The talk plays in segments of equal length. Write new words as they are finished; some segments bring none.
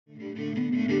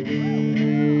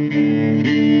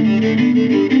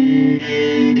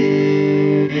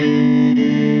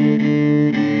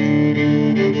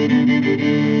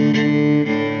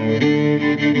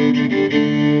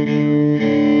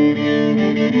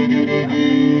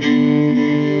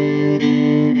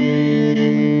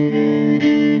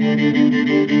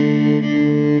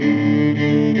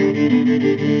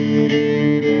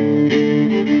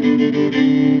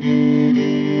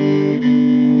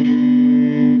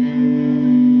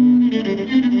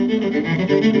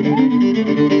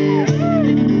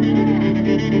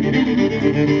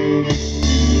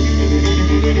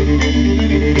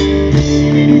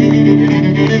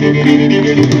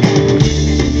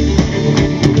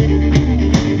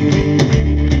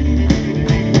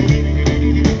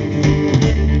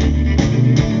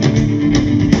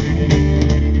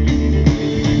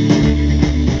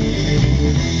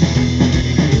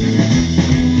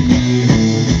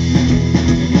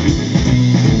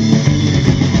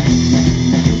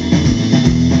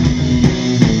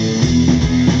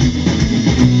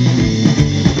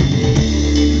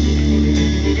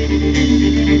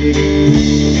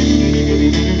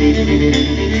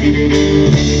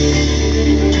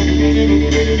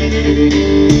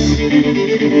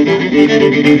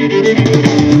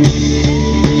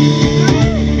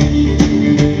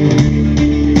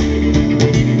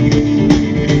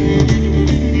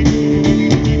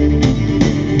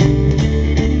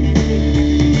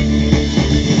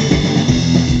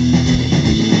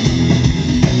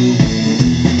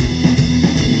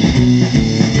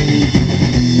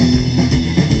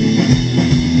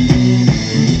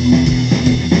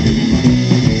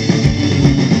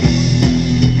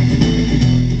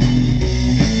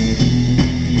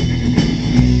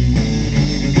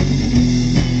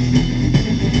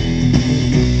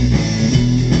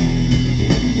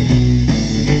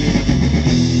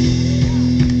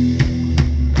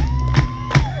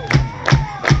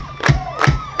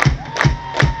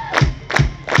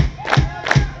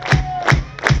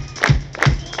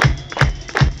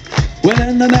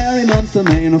In the merry month of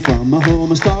May, from my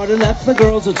home I started, left the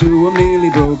girls or two. I'm nearly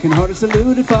broken hearted,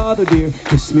 saluted father dear.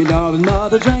 Kissed me darling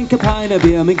mother, drank a pint of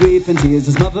beer. My grief and tears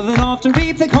is mother than off to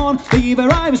reap the corn. Leave where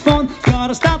I was born,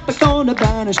 gotta stop the corn to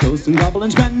banish toast and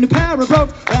goblins. Brand new pair of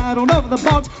brogues, rattled over the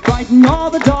bogs, frightened all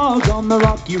the dogs on the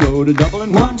rocky road to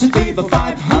Dublin. 1, 2, 3, 4,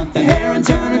 5, hunt the hare and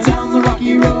turn it down the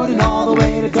rocky road and all the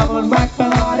way to Dublin. Whack the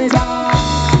laddie's eye.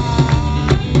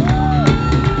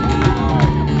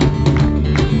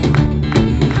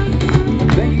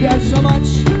 Thank you guys so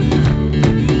much.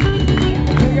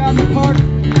 Take out the park.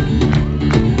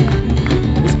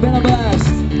 It's been a blast.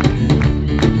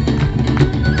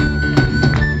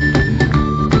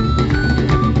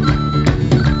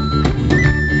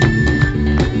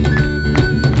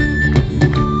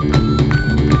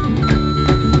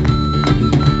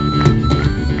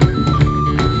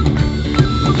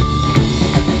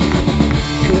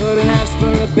 Couldn't ask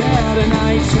for a better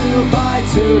night. 2 by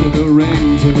 2 to the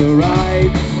ring, to the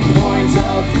right. Points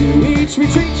of view, each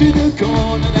retreat to the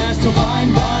corner. That's to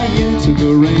line by you, to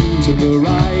the ring, to the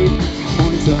right.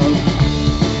 Points of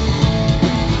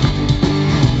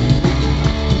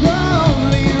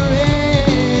lonely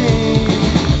ring.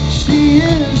 She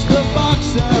is the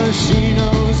boxer, she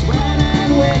knows when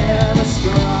and where to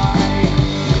strike.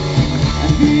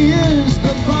 And he is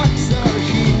the boxer,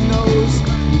 he knows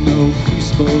no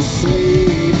peaceful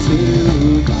sleep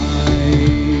tonight.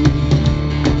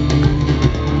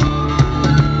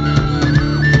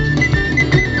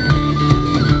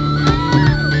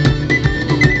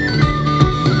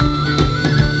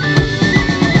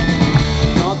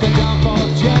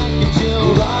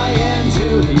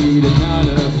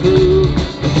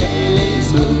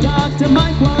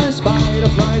 Might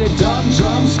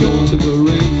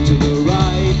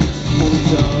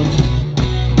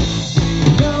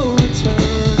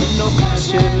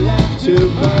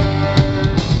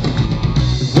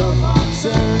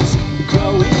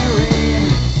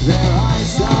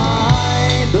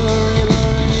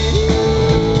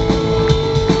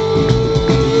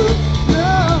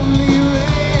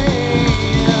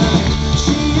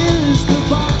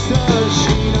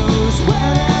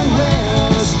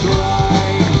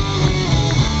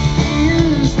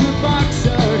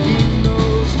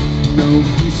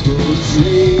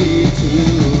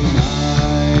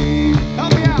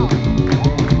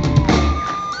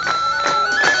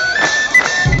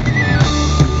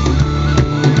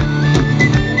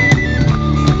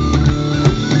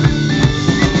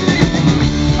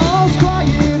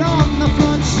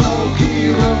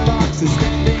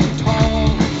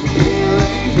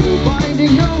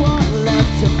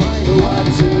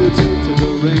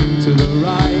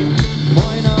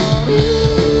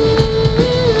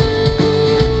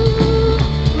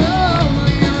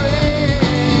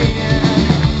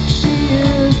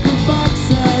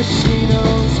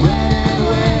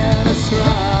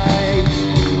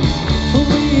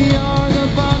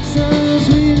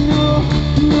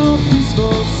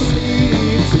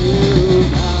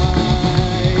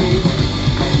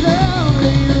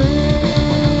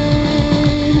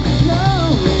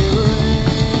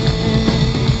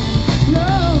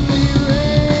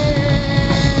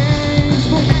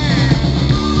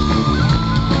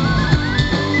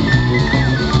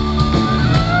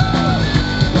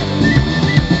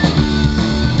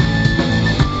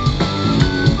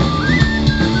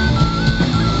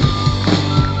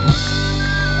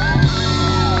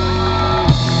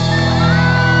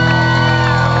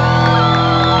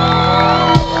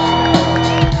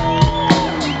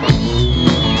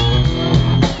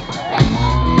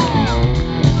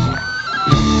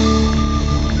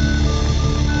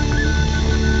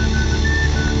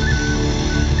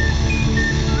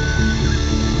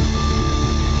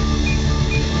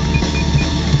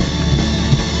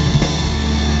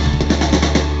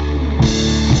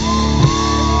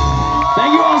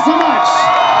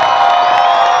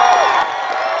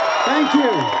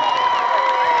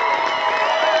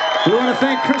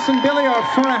Jess and Billy, our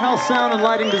front of house sound and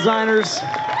lighting designers.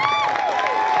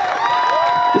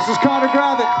 This is Carter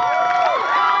Gravitt,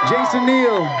 Jason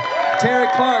Neal, Terry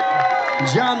Clark,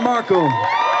 John Markle.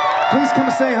 Please come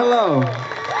and say hello.